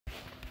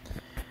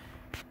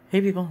Hey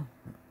people,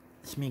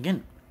 it's me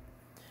again.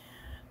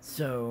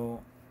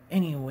 So,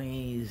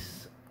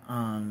 anyways,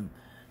 one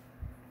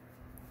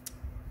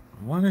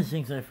of the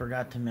things I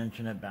forgot to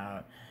mention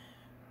about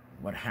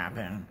what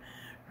happened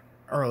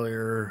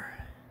earlier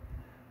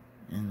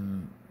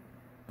in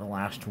the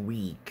last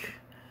week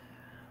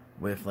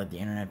with like the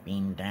internet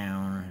being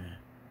down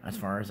as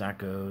far as that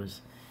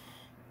goes.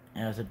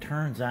 As it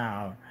turns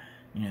out,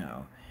 you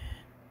know,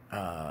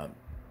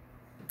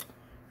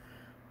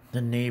 the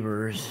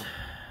neighbors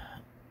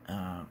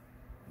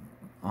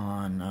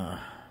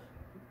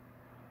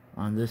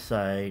on this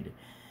side,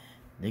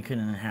 they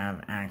couldn't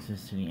have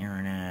access to the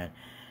internet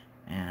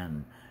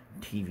and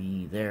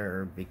TV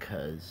there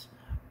because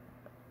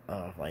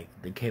of like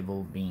the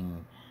cable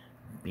being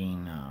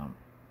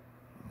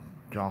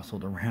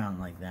jostled around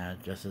like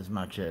that, just as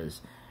much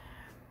as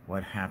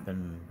what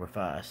happened with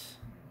us,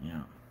 you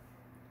know.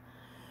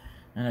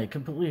 And I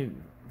completely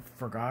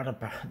forgot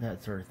about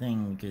that sort of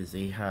thing because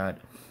they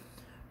had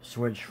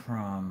switched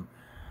from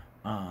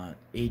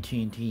AT&T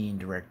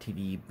and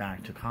DirecTV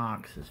back to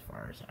Cox as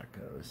far as that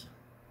goes.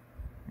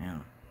 Yeah.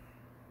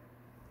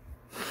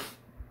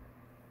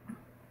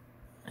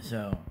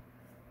 So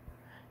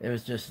it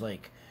was just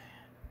like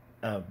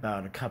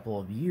about a couple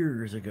of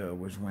years ago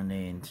was when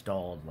they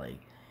installed like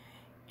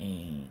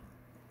a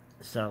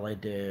satellite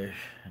dish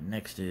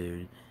next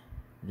to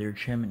their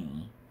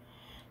chimney,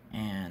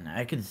 and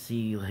I could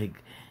see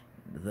like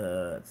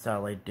the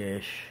satellite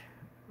dish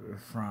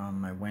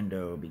from my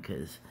window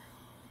because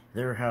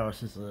their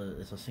house is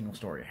a single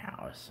story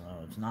house, so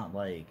it's not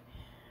like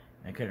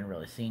I couldn't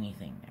really see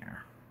anything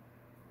there,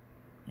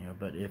 you know.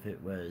 But if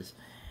it was,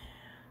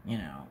 you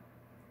know,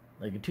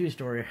 like a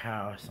 2-story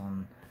house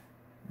on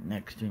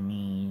next to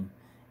me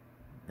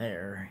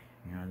there,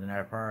 you know, then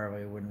I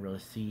probably wouldn't really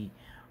see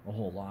a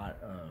whole lot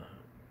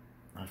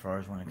as far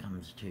as when it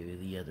comes to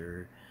the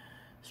other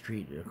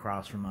street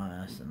across from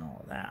us and all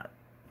of that.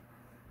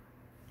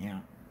 Yeah.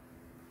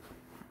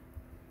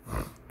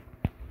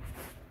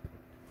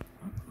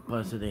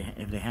 Plus,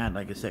 if they had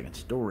like a second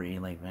story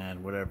like that,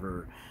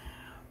 whatever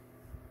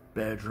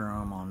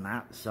bedroom on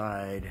that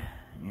side,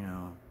 you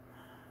know,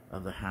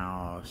 of the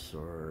house,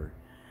 or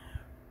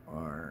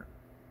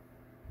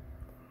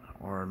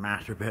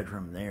master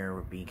bedroom there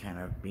would be kind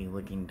of be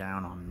looking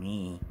down on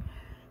me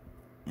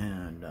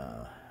and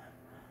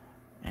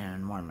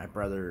one of my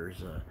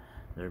brothers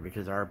there,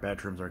 because our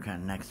bedrooms are kind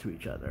of next to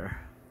each other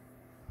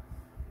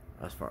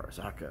as far as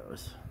that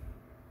goes.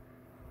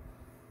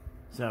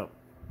 So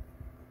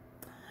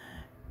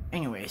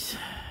anyways,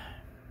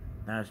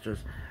 that's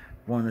just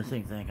one of the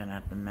things I'm gonna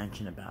have to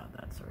mention about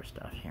that sort of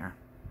stuff here.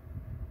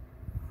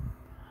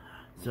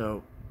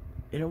 So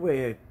in a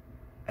way,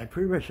 I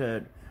pretty much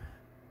had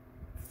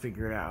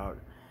figured out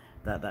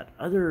that that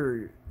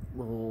other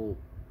little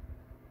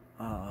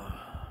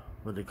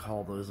what they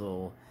call those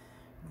little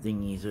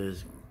thingies,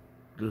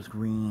 those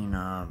green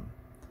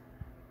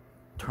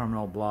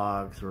terminal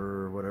blocks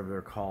or whatever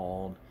they're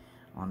called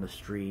on the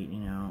street,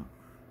 you know,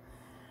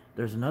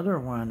 there's another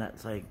one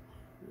that's like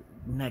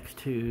next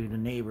to the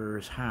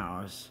neighbor's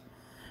house,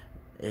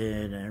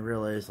 and I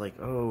realized like,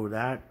 oh,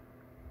 that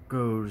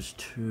goes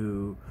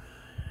to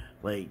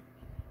like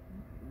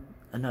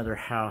another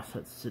house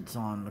that sits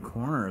on the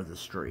corner of the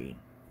street,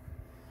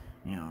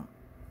 you know,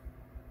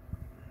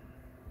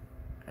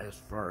 as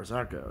far as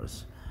that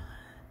goes.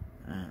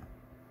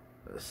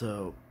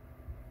 So,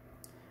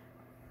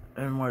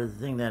 and one of the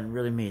things that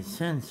really made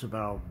sense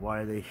about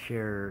why they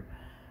share,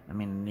 I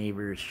mean,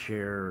 neighbors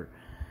share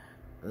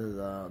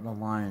the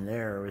line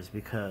there was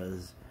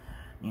because,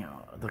 you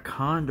know, the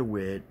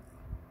conduit,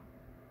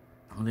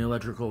 the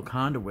electrical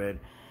conduit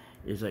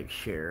is like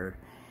shared,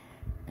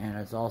 and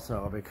it's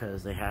also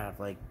because they have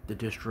like the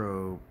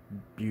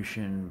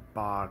distribution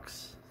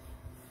box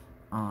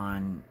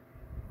on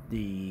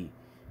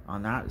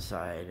that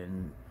side,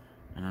 and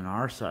on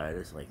our side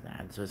is like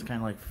that, so it's kind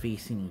of like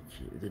facing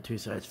the two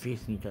sides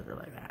facing each other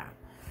like that.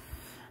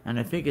 And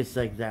I think it's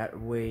like that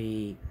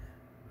way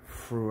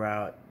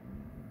throughout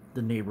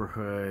the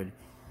neighborhood,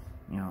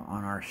 you know,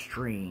 on our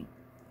street,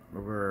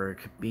 where it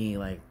could be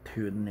like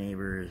two of the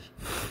neighbors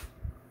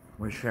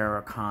would share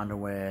a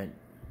conduit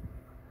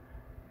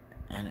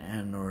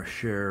and or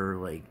share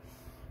like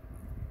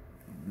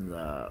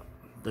the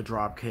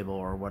drop cable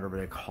or whatever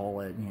they call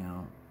it, you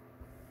know,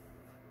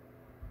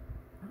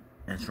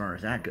 as far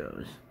as that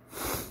goes,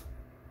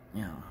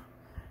 you know.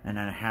 And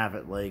then have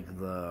it like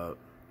the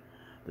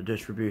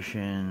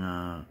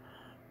distribution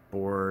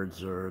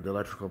boards or the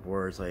electrical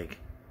boards, like,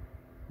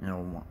 you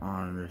know,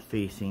 on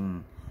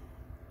facing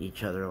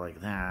each other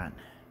like that.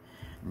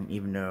 And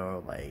even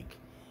though like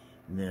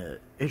the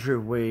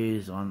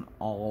entryways on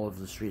all of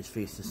the streets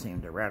face the same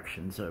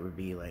direction, so it would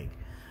be like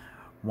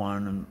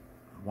one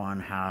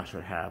house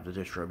would have the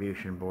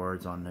distribution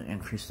boards on the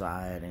entry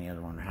side, and the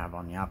other one would have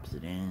on the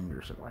opposite end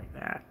or something like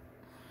that.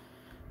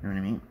 You know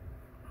what I mean?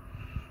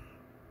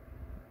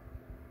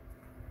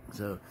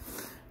 So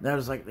that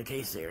was like the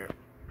case there.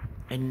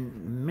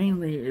 And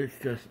mainly it's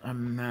just a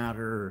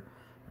matter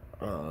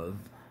of,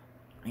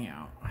 you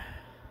know,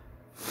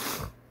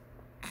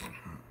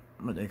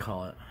 what they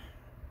call it,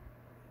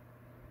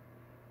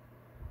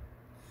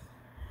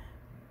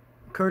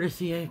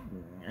 courtesy,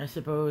 I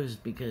suppose,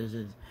 because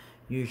it's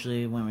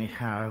usually when we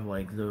have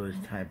like those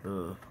type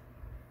of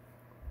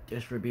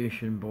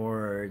distribution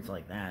boards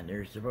like that,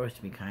 they're supposed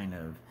to be kind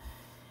of,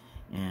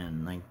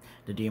 and like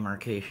the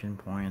demarcation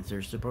points,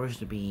 they're supposed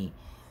to be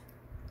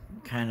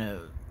kind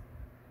of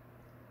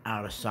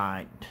out of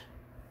sight,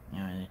 you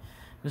know,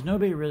 because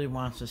nobody really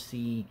wants to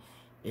see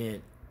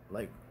it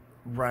like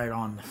right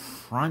on the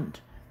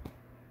front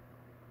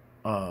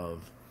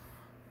of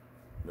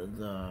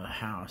the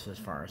house as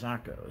far as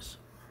that goes.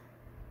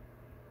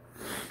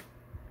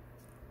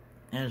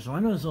 And it's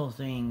one of those little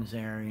things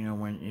there, you know,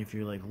 when if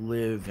you like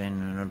live in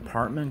an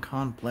apartment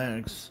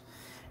complex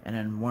and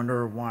then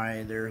wonder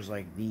why there's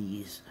like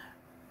these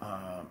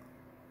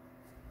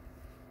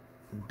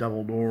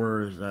double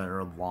doors that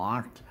are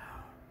locked,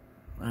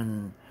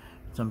 and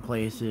some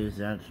places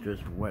that's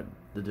just what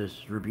the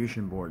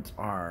distribution boards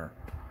are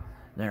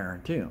there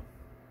too,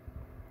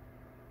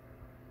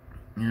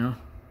 you know.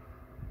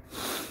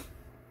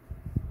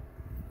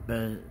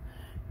 But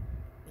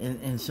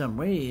in some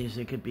ways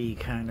it could be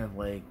kind of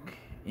like,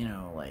 you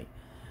know, like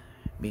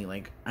be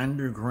like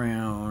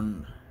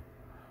underground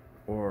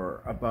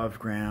or above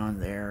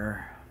ground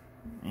there,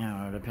 you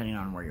know, depending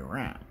on where you're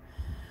at.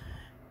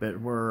 But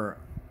where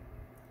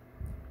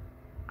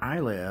I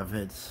live,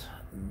 it's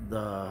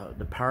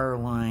the power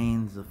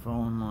lines, the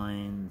phone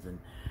lines, and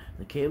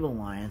the cable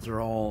lines are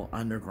all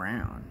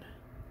underground,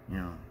 you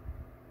know.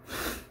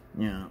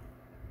 You know,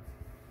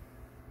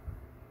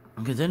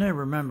 because then I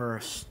remember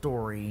a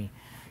story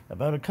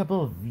about a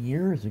couple of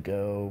years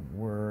ago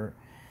where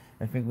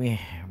I think we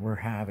were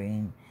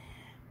having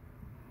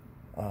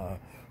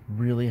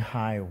really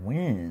high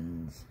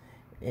winds,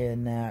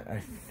 in that I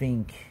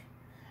think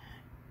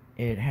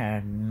it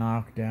had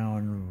knocked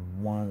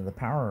down one of the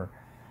power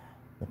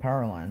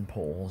line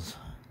poles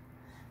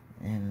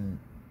in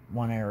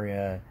one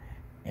area,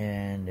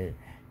 and it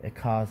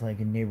caused like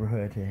a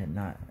neighborhood to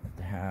not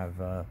to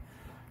have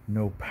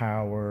no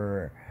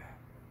power,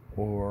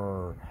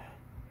 or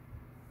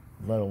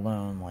let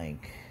alone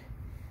like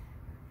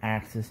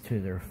access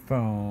to their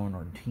phone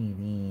or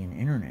TV and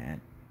internet,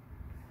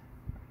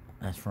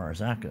 as far as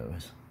that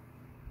goes.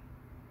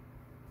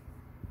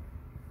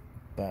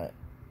 But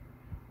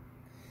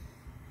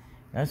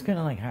that's kind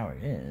of like how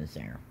it is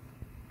there.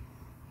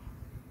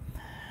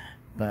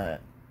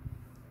 But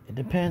it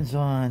depends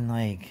on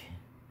like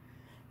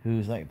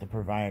who's like the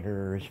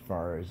provider as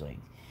far as like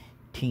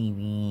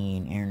TV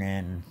and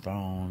internet and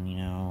phone, you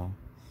know.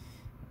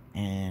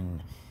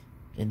 And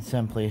in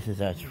some places,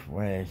 that's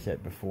what I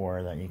said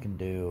before, that you can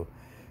do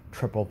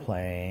triple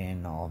play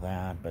and all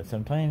that. But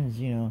sometimes,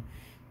 you know,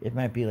 it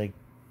might be like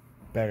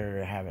better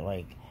to have it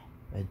like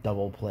a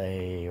double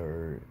play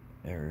or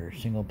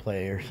single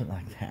play or something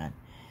like that.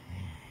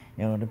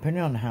 You know,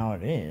 depending on how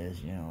it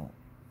is, you know,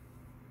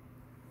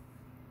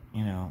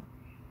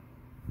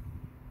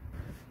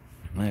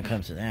 when it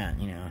comes to that,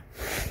 you know.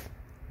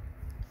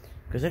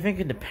 Because I think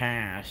in the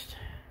past,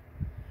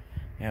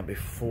 you know,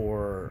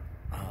 before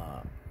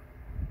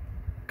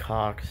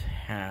Cox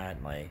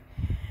had like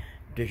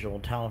digital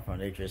telephone,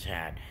 they just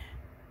had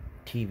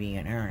TV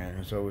and internet,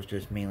 and so it was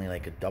just mainly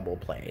like a double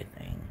play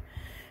thing.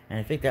 And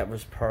I think that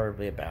was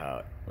probably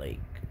about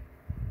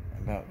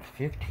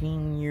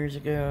 15 years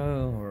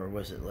ago, or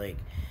was it like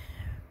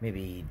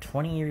maybe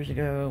 20 years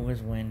ago,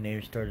 was when they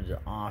started to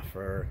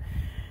offer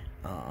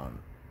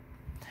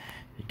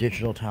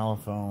digital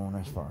telephone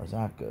as far as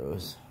that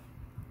goes,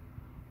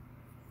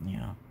 you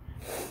know.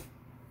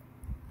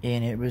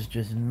 And it was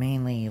just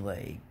mainly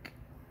like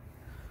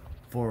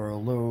for a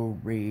low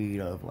rate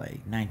of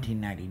like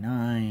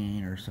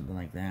 $19.99 or something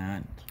like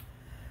that.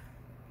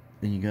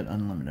 Then you got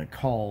unlimited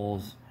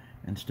calls,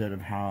 instead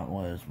of how it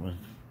was with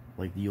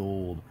like the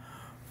old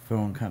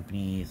phone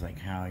companies, like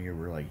how you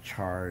were like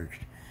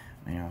charged,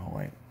 you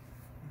know,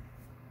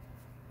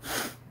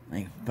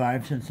 like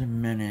 5 cents a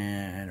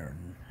minute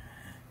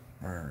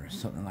or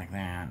something like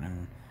that,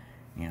 and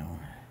you know,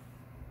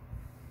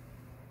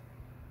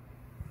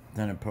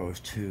 than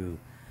opposed to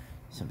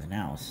something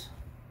else.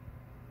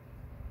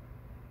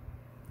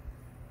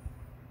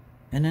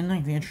 And then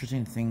like the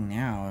interesting thing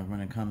now is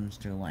when it comes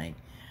to like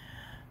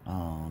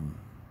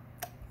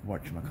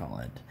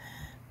whatchamacallit,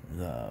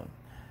 the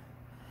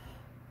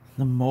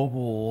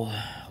mobile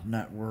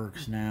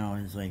networks now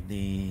is like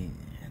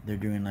they're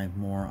doing like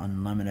more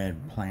unlimited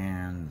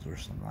plans or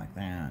something like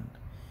that,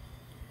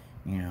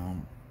 you know,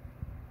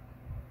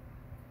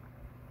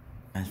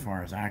 as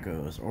far as that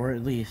goes, or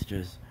at least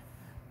just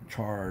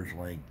charge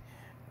like,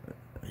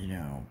 you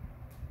know,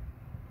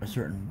 a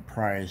certain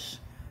price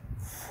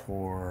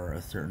for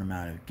a certain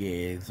amount of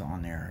gigs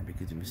on there,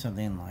 because it was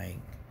something like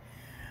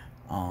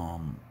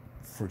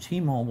for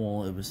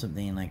T-Mobile it was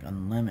something like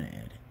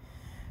unlimited,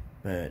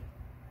 but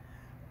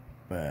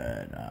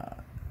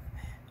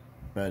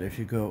if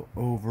you go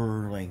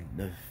over like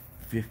the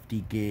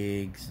 50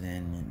 gigs,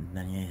 then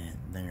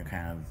you're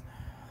kind of,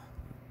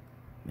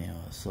 you know,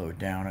 slowed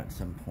down at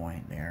some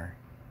point there,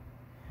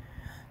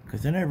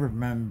 Because then I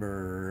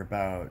remember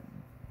about,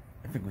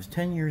 I think it was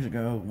 10 years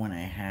ago when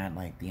I had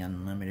like the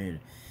unlimited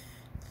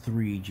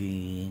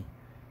 3G,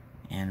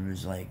 and it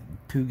was like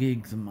 2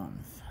 gigs a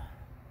month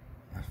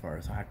as far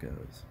as that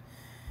goes.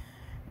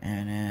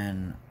 And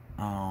then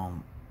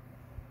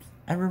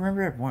I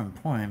remember at one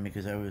point,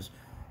 because I was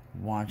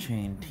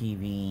watching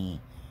TV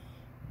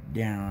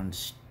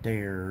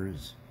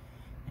downstairs,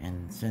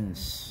 and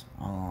since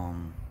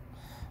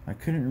I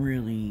couldn't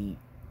really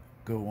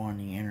go on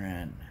the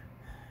internet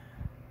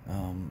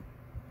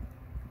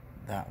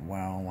that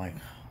well, like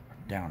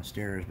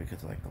downstairs,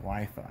 because of like the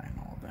Wi-Fi and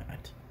all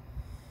that,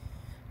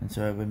 and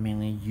so I would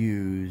mainly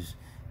use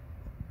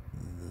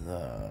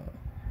the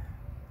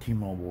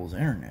T-Mobile's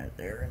internet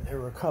there. And there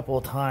were a couple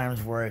of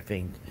times where I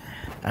think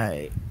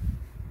I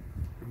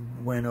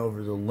went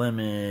over the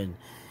limit,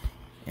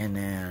 and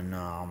then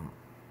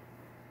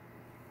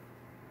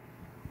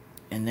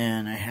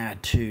I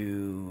had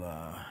to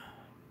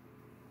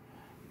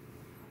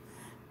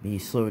be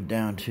slowed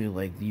down to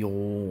like the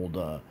old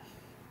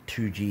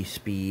 2G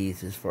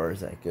speeds as far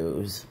as that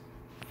goes.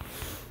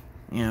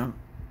 You know?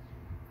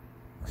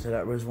 So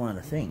that was one of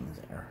the things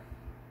there.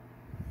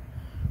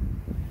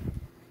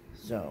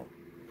 So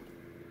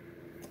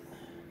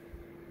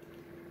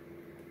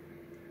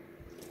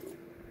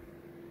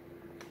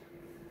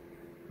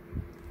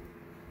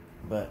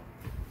but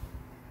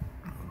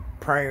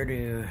prior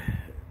to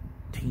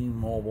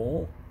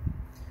T-Mobile,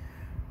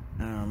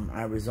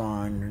 I was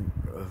on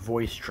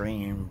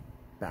VoiceStream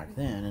back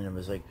then, and it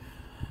was like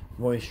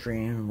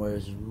VoiceStream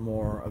was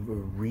more of a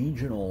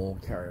regional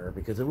carrier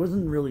because it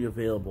wasn't really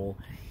available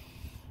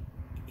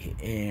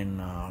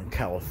in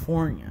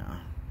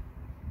California,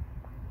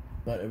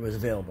 but it was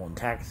available in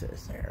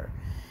Texas there,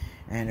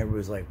 and it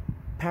was like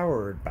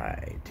powered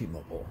by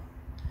T-Mobile,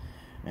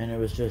 and it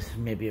was just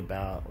maybe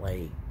about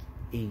like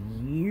a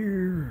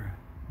year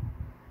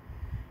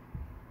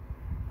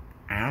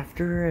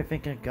after I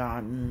think I'd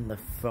gotten the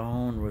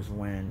phone was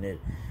when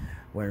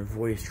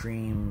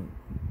VoiceStream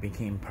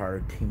became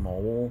part of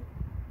T-Mobile,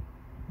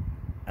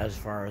 as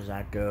far as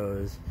that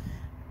goes.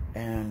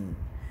 And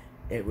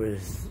it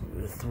was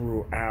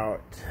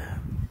throughout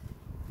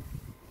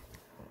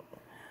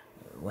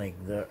like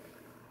the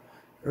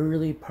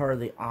early part of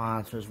the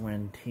aughts was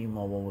when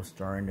T-Mobile was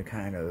starting to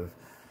kind of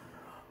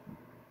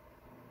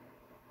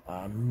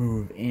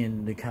move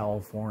into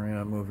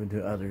California, move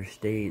into other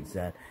states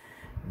that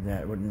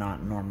would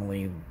not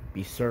normally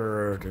be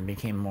served, and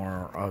became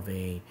more of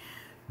a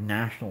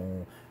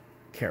national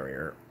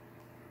carrier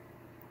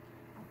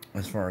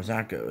as far as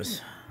that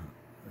goes.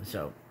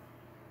 So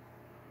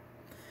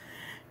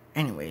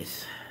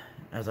anyways,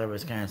 as I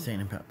was kind of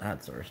saying about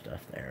that sort of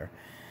stuff there,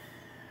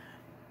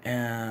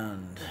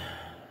 and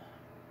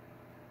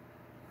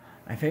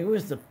I think it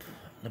was the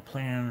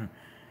plan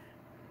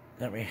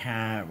that we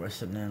had was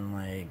something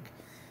like,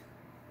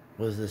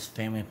 was this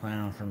family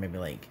plan for maybe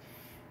like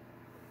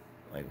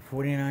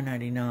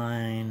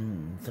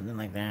 $49.99, something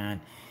like that.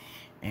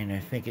 And I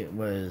think it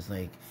was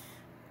like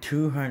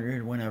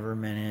 200 whenever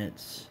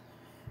minutes,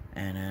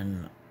 and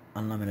then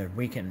unlimited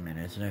weekend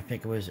minutes. And I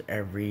think it was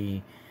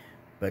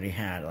everybody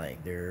had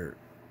like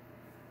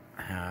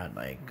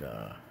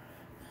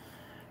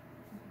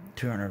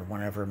 200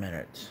 whenever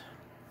minutes.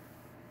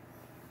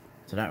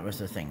 So that was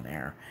the thing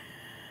there.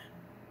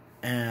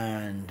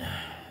 And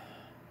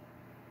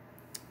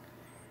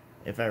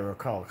if I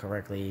recall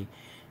correctly,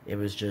 it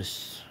was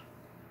just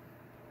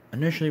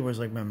initially it was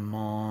like my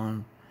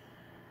mom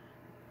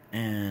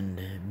and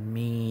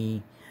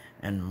me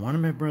and one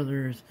of my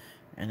brothers,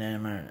 and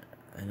then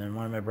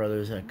one of my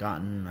brothers had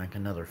gotten like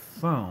another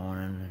phone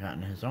and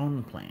gotten his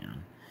own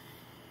plan,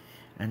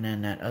 and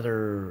then that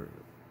other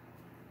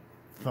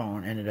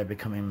phone ended up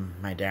becoming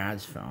my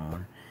dad's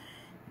phone,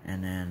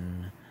 and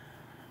then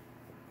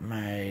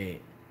my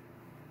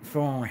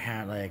phone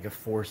had like a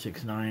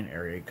 469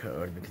 area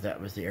code because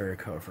that was the area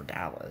code for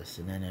Dallas,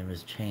 and then it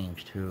was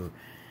changed to,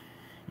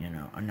 you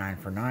know, a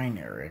 949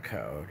 area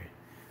code,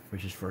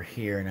 which is for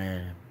here, and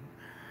I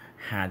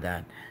had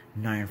that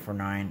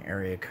 949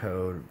 area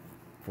code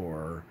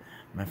for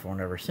my phone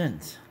ever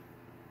since.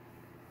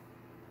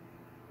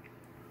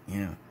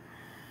 Yeah.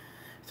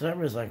 So that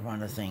was like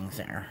one of the things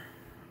there.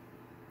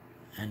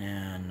 And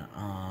then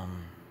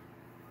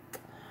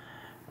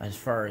as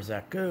far as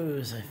that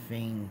goes,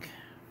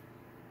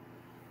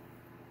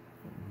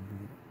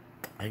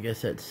 I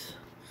guess that's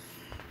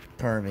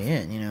part of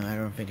it, you know. I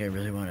don't think I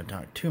really want to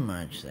talk too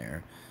much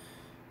there.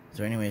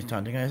 So anyways,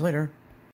 talk to you guys later.